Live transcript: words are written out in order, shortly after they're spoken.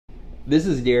This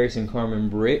is Darius and Carmen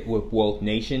Britt with Wealth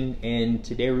Nation, and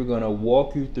today we're going to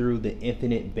walk you through the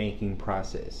infinite banking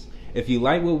process. If you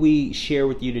like what we share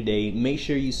with you today, make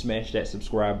sure you smash that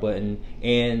subscribe button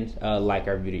and like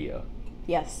our video.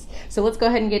 Yes. So let's go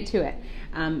ahead and get to it.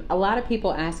 A lot of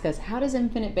people ask us, how does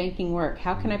infinite banking work?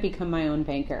 How can I become my own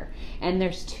banker? And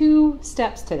there's two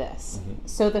steps to this.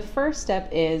 So the first step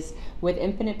is, with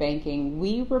infinite banking,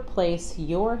 we replace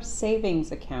your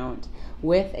savings account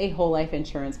with a whole life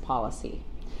insurance policy.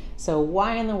 So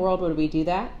why in the world would we do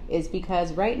that? Is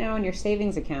because right now in your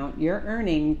savings account, you're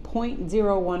earning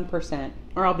 0.01%,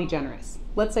 or I'll be generous.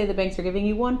 Let's say the banks are giving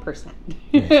you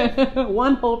 1%,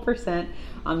 1 whole percent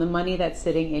on the money that's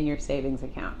sitting in your savings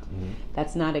account.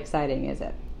 That's not exciting, is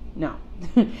it? No.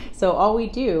 So all we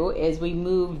do is we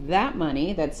move that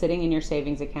money that's sitting in your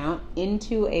savings account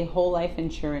into a whole life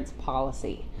insurance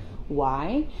policy.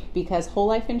 Why? Because whole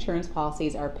life insurance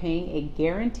policies are paying a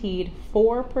guaranteed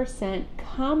 4%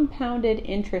 compounded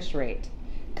interest rate.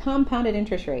 Compounded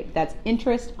interest rate. That's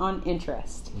interest on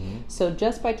interest. So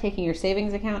just by taking your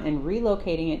savings account and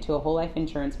relocating it to a whole life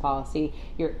insurance policy,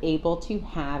 you're able to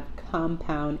have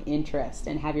compound interest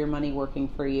and have your money working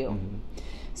for you.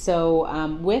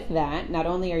 So with that, not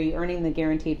only are you earning the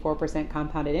guaranteed 4%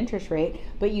 compounded interest rate,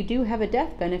 but you do have a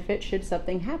death benefit should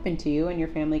something happen to you and your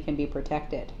family can be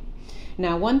protected.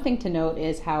 Now, one thing to note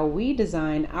is how we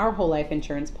design our whole life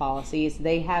insurance policies.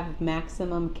 They have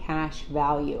maximum cash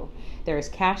value. There is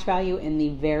cash value in the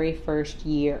very first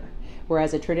year,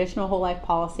 whereas a traditional whole life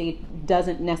policy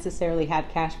doesn't necessarily have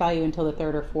cash value until the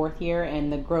third or fourth year,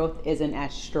 and the growth isn't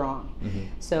as strong.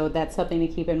 So that's something to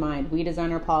keep in mind. We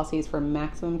design our policies for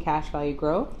maximum cash value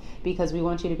growth because we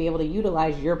want you to be able to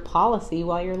utilize your policy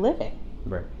while you're living.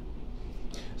 Right.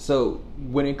 So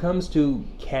when it comes to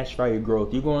cash value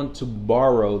growth, you're going to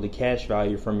borrow the cash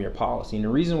value from your policy. And the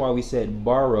reason why we said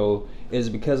borrow is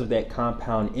because of that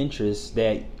compound interest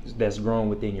that's growing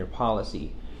within your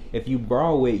policy. If you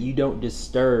borrow it, you don't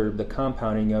disturb the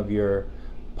compounding of your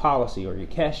policy or your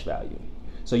cash value.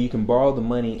 So you can borrow the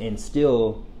money and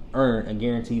still earn a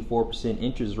guaranteed 4%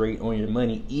 interest rate on your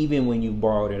money, even when you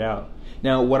borrowed it out.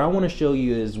 Now, what I want to show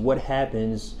you is what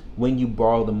happens when you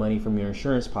borrow the money from your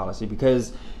insurance policy,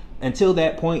 because until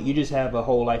that point, you just have a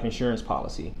whole life insurance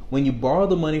policy. When you borrow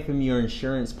the money from your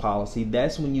insurance policy,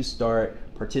 that's when you start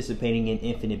participating in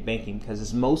infinite banking, because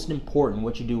it's most important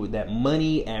what you do with that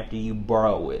money after you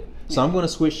borrow it. So I'm going to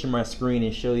switch to my screen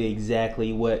and show you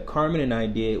exactly what Carmen and I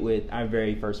did with our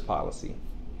very first policy.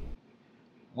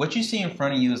 What you see in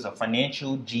front of you is a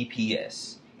financial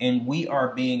GPS, and we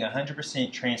are being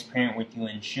 100% transparent with you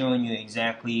and showing you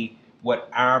exactly what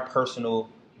our personal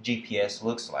GPS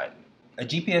looks like. A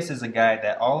GPS is a guide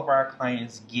that all of our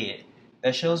clients get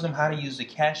that shows them how to use the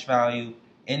cash value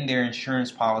in their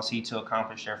insurance policy to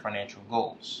accomplish their financial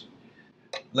goals.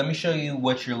 Let me show you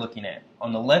what you're looking at.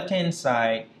 On the left-hand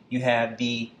side, you have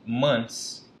the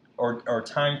months or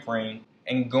time frame,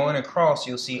 and going across,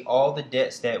 you'll see all the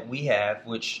debts that we have,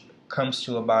 which comes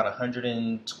to about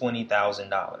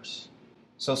 $120,000.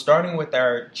 So starting with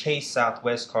our Chase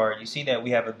Southwest card, you see that we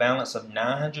have a balance of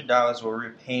 $900 where we're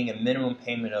paying a minimum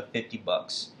payment of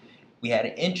 $50. We had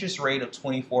an interest rate of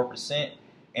 24%,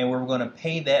 and we're going to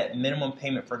pay that minimum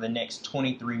payment for the next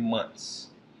 23 months.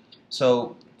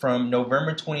 So from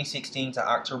November 2016 to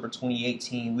October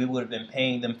 2018, we would have been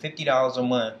paying them $50 a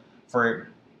month for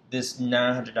this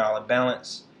 $900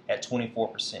 balance at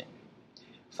 24%.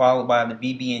 Followed by the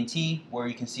BB&T, where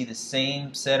you can see the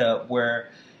same setup where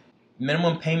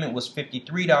minimum payment was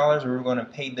 $53. We were going to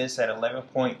pay this at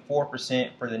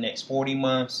 11.4% for the next 40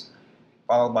 months.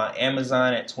 Followed by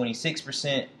Amazon at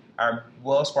 26%. Our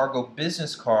Wells Fargo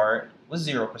business card was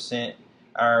 0%.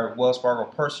 Our Wells Fargo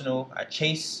personal, our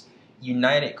Chase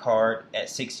United card at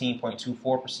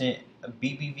 16.24%. A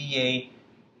BBVA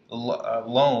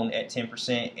loan at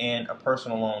 10%, and a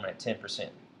personal loan at 10%.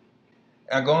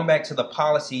 Now going back to the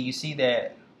policy, you see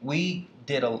that we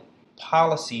did a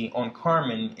policy on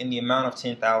Carmen in the amount of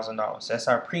 $10,000. That's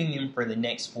our premium for the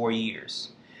next 4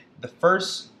 years. The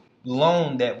first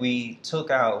loan that we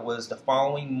took out was the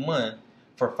following month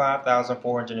for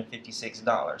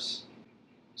 $5,456.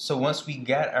 So once we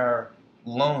got our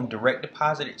loan direct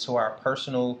deposited to our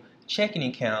personal checking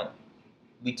account,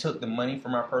 we took the money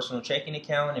from our personal checking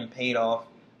account and paid off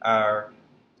our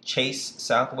Chase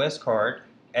Southwest card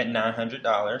at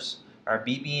 $900, our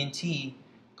BB&T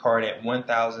card at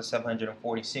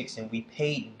 $1,746, and we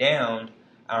paid down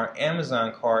our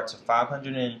Amazon card to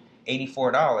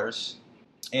 $584.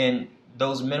 And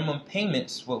those minimum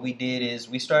payments, what we did is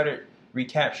we started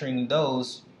recapturing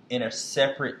those in a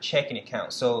separate checking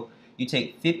account. So you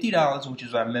take $50, which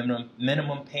is our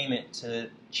minimum payment to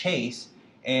Chase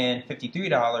and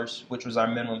 $53, which was our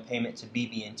minimum payment to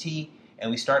BB&T,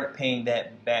 and we started paying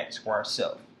that back to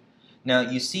ourselves. Now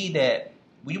you see that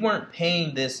we weren't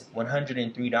paying this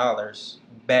 $103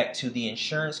 back to the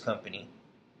insurance company.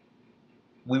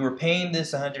 We were paying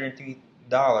this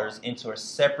 $103 into a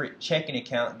separate checking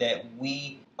account that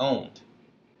we owned.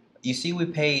 You see, we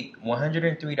paid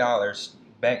 $103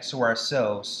 back to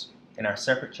ourselves in our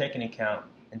separate checking account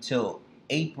until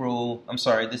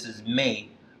this is May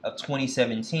of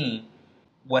 2017.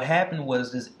 What happened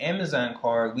was this Amazon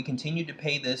card, we continued to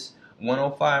pay this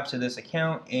 $105 to this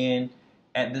account, and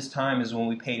at this time is when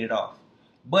we paid it off.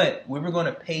 But we were going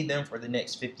to pay them for the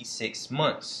next 56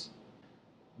 months.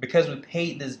 Because we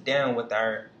paid this down with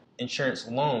our insurance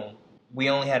loan, we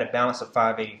only had a balance of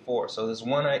 $584. So this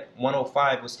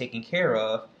 105 was taken care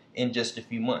of in just a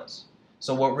few months.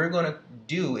 So what we're going to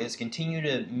do is continue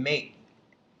to make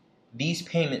these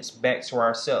payments back to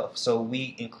ourselves. So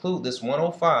we include this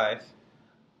 105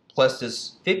 plus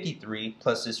this 53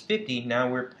 plus this 50. Now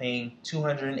we're paying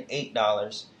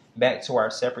 $208 back to our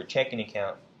separate checking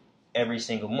account every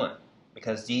single month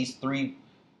because these three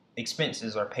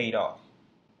expenses are paid off.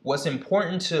 What's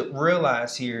important to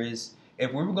realize here is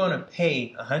if we were going to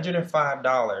pay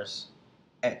 $105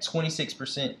 at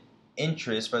 26%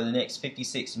 interest for the next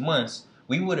 56 months,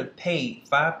 we would have paid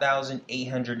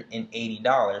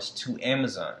 $5,880 to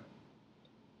Amazon.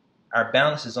 Our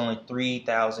balance is only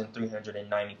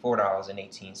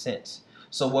 $3,394.18.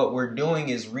 So what we're doing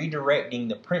is redirecting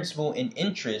the principal and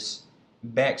interest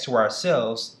back to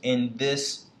ourselves in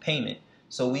this payment.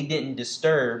 So we didn't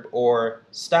disturb or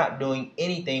stop doing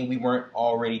anything we weren't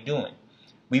already doing.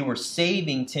 We were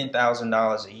saving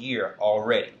 $10,000 a year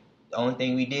already. The only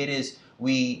thing we did is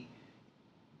we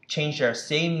changed our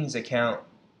savings account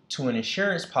to an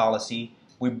insurance policy.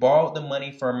 We borrowed the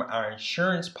money from our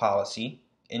insurance policy.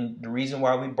 And the reason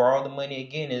why we borrow the money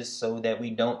again is so that we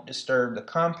don't disturb the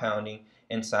compounding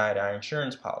inside our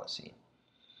insurance policy.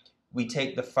 We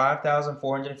take the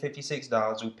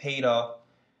 $5,456 we paid off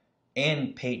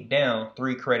and paid down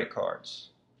 3 credit cards.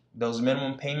 Those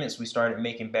minimum payments we started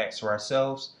making back to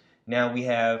ourselves. Now we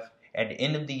have, at the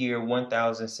end of the year,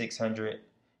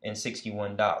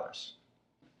 $1,661.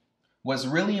 What's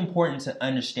really important to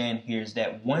understand here is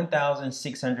that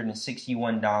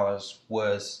 $1,661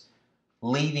 was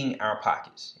leaving our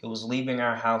pockets. It was leaving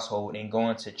our household and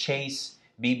going to Chase,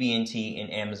 BB&T,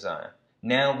 and Amazon.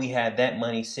 Now we have that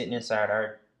money sitting inside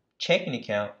our checking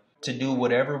account to do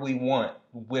whatever we want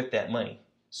with that money.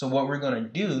 So what we're going to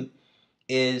do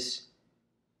is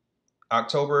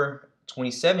October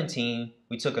 2017,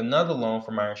 we took another loan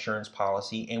from our insurance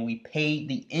policy and we paid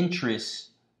the interest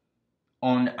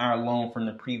on our loan from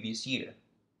the previous year.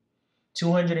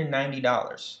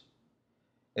 $290.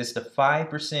 It's the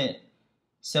 5%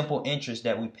 simple interest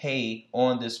that we paid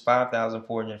on this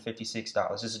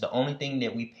 $5,456. This is the only thing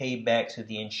that we paid back to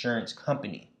the insurance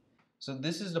company. So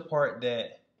this is the part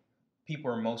that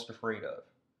people are most afraid of.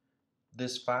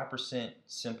 This 5%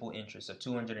 simple interest of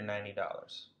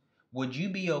 $290. Would you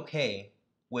be okay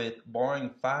with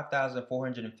borrowing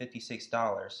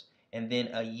 $5,456 and then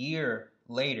a year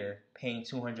later paying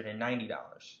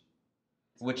 $290,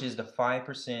 which is the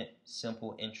 5%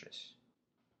 simple interest?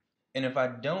 And if I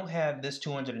don't have this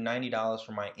 $290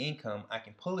 for my income, I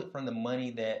can pull it from the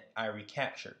money that I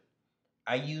recaptured.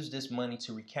 I use this money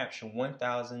to recapture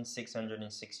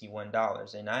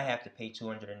 $1,661, and I have to pay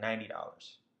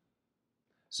 $290.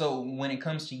 So when it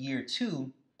comes to year 2,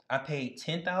 I paid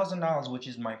 $10,000, which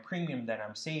is my premium that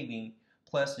I'm saving,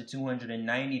 plus the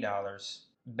 $290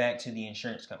 back to the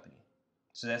insurance company.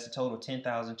 So that's a total of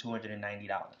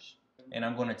 $10,290. And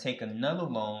I'm going to take another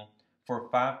loan for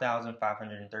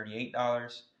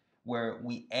 $5,538, where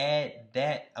we add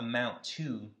that amount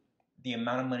to the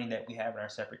amount of money that we have in our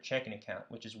separate checking account,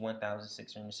 which is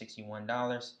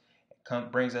 $1,661.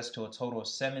 Brings us to a total of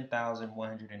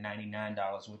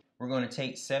 $7,199. We're going to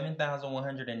take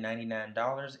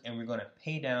 $7,199 and we're going to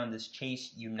pay down this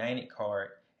Chase United card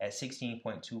at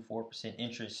 16.24%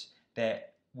 interest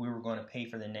that we were going to pay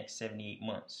for the next 78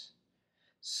 months.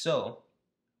 So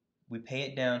we pay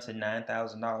it down to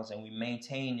 $9,000 and we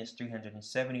maintain this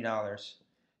 $370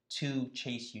 to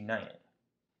Chase United.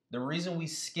 The reason we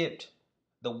skipped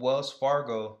the Wells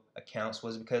Fargo accounts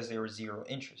was because they were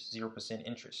 0%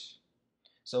 interest.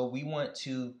 So we want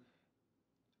to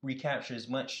recapture as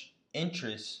much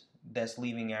interest that's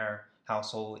leaving our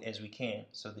household as we can.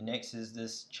 So the next is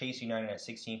this Chase United at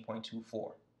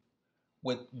 16.24.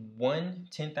 With one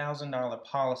 $10,000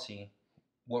 policy,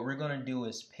 what we're going to do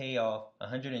is pay off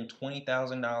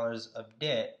 $120,000 of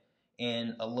debt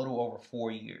in a little over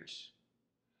 4 years.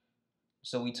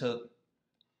 So we took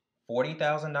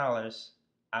 $40,000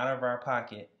 out of our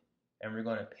pocket, and we're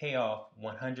going to pay off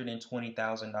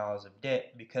 $120,000 of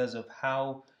debt because of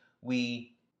how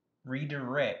we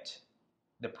redirect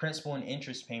the principal and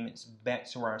interest payments back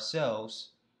to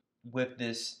ourselves with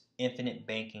this infinite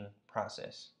banking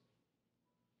process.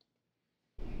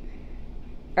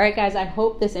 All right, guys, I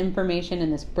hope this information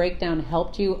and this breakdown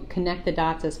helped you connect the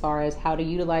dots as far as how to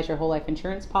utilize your whole life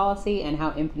insurance policy and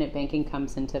how infinite banking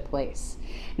comes into place.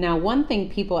 Now, one thing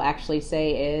people actually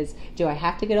say is, do I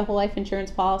have to get a whole life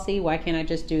insurance policy? Why can't I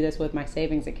just do this with my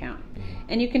savings account?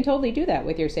 And you can totally do that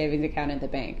with your savings account at the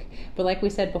bank. But like we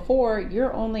said before,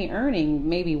 you're only earning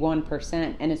maybe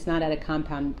 1%, and it's not at a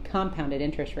compounded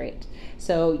interest rate.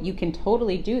 So you can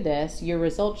totally do this. Your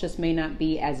results just may not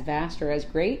be as vast or as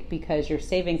great because your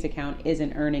savings account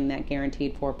isn't earning that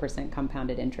guaranteed 4%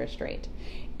 compounded interest rate.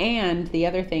 And the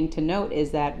other thing to note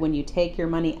is that when you take your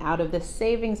money out of the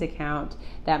savings account,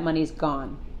 that money's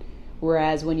gone.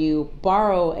 Whereas when you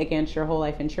borrow against your whole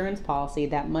life insurance policy,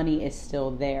 that money is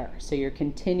still there. So you're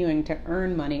continuing to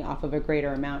earn money off of a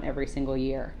greater amount every single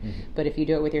year. But if you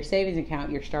do it with your savings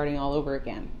account, you're starting all over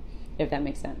again, if that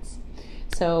makes sense.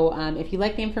 So if you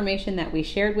like the information that we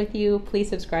shared with you, please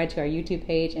subscribe to our YouTube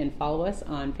page and follow us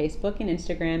on Facebook and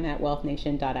Instagram at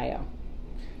wealthnation.io.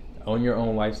 Own your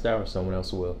own lifestyle or someone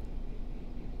else will.